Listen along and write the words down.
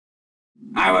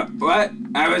What?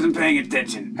 I wasn't paying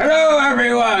attention. Hello,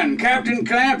 everyone. Captain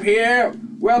Clamp here.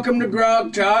 Welcome to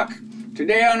Grog Talk.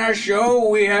 Today on our show,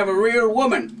 we have a real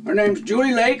woman. Her name's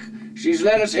Julie Lake. She's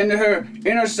led us into her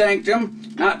inner sanctum,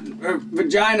 not her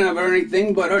vagina or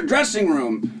anything, but her dressing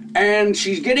room. And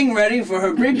she's getting ready for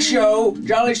her big show,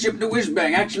 Jollyship the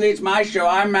Whiz-Bang. Actually, it's my show.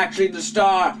 I'm actually the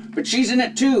star, but she's in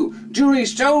it too. Julie,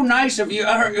 so nice of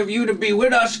you to be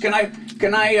with us. Can I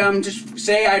just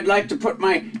say I'd like to put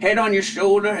my head on your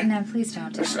shoulder? No, please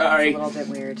don't. Sorry. It's a little bit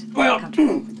weird. Well,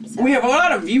 we have a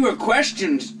lot of viewer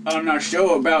questions on our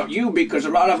show about you because a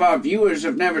lot of our viewers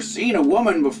have never seen a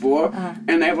woman before,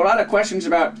 and they have a lot of questions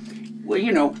about, well,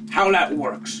 you know, how that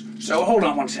works. So hold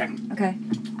on one second. Okay.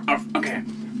 Okay.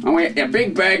 A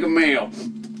big bag of mail.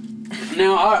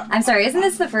 Now, I'm sorry, isn't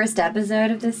this the first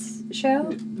episode of this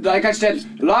show? Like I said,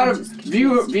 a lot of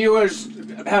viewers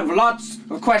have lots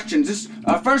of questions. This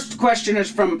first question is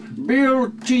from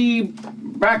Bill T.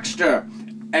 Baxter,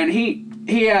 and he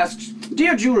asks,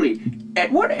 Dear Julie,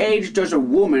 at what age does a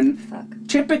woman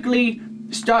typically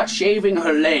start shaving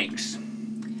her legs?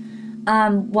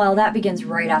 Well, that begins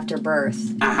right after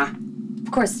birth. Uh-huh.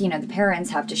 Of course, you know, the parents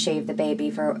have to shave the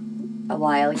baby for a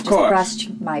while. You just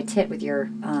brushed my tit with your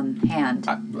hand.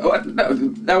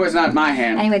 That was not my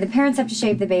hand. Anyway, the parents have to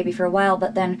shave the baby for a while,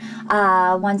 but then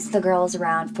once the girl is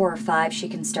around 4 or 5, she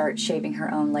can start shaving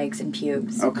her own legs and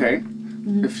pubes. Okay.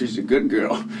 If she's a good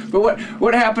girl. But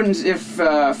what happens if,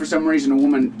 for some reason, a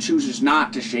woman chooses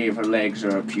not to shave her legs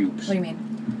or her pubes? What do you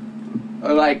mean?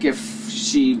 Like if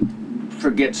she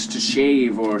forgets to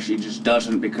shave or she just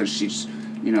doesn't because she's,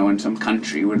 you know, in some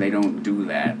country where they don't do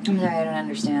that. I'm sorry, I don't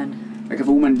understand. Like if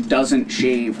a woman doesn't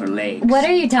shave her legs. What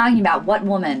are you talking about? What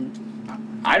woman?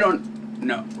 I don't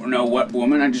know what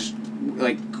woman. I just,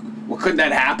 like, well, could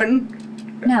that happen?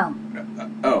 No.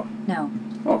 Oh. No.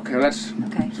 Okay, that's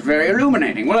okay. Very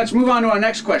illuminating. Well, let's move on to our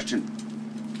next question.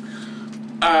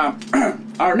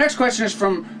 Our next question is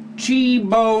from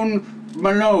T-Bone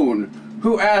Malone,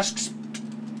 who asks,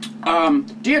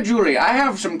 Dear Julie, I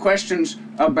have some questions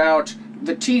about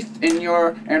the teeth in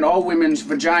your and all women's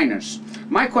vaginas.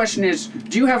 My question is,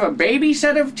 do you have a baby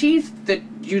set of teeth that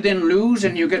you then lose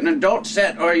and you get an adult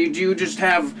set, or do you just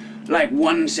have like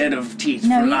one set of teeth for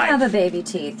life? No, you have a baby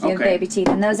teeth. You have baby teeth,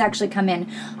 and those actually come in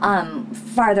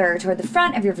farther toward the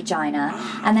front of your vagina,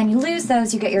 and then you lose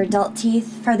those, you get your adult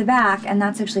teeth further back, and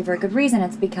that's actually for a good reason.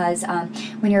 It's because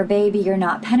when you're a baby, you're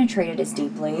not penetrated as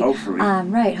deeply. Hopefully.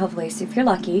 Right, hopefully, so if you're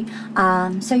lucky.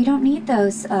 So you don't need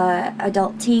those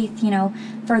adult teeth, you know,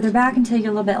 further back until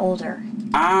you're a little bit older.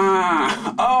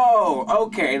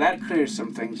 Okay, that clears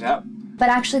some things up. But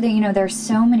actually, you know, there's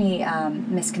so many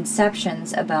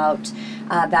misconceptions about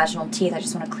vaginal teeth. I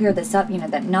just want to clear this up, you know,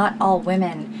 that not all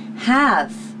women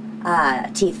have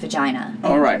teeth vagina.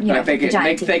 All right, you know, like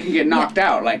they can get knocked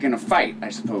out, like in a fight, I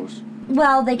suppose.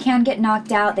 Well, they can get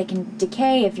knocked out. They can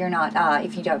decay if you're not,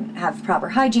 if you don't have proper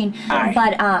hygiene.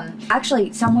 But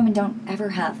actually, some women don't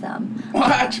ever have them.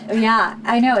 What? Yeah,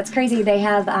 I know, it's crazy. They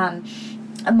have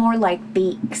more like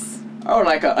beaks. Oh,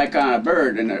 like on a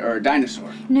bird or a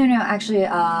dinosaur. No, actually,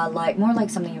 more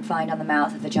like something you find on the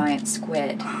mouth of a giant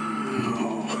squid.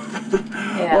 Oh.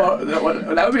 Yeah.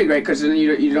 Well, that would be great because then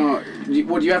you don't. Do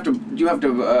you have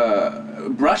to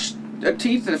brush a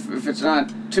teeth if it's not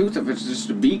a tooth, if it's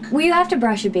just a beak? Well, you have to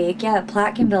brush a beak. Yeah,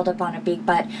 plaque can build up on a beak,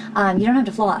 but you don't have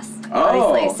to floss. Oh,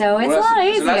 obviously, so it's a lot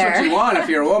easier. So that's what you want if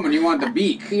you're a woman. You want the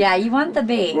beak. Yeah, you want the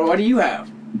beak. Well, what do you have?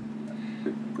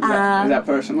 Is that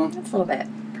personal? That's a little bit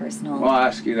personal. Well, I'll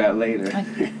ask you that later.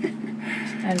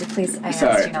 And please, I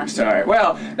asked you not to. Sorry.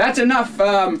 Well, that's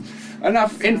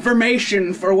enough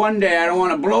information for one day. I don't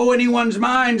want to blow anyone's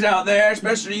minds out there,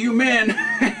 especially you men.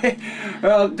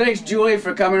 Well, thanks, Julie,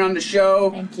 for coming on the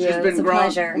show. Thank you. It's a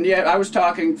pleasure. Yeah, I was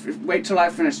talking. Wait till I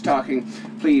finish talking,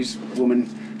 please, woman.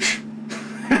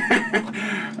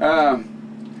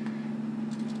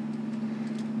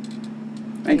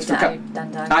 Thanks for coming.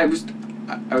 I was.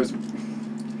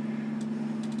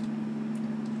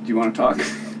 Do you want to talk?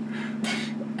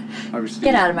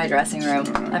 Get out of my dressing room.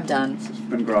 Right. I'm done. This has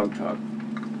been Grog Talk.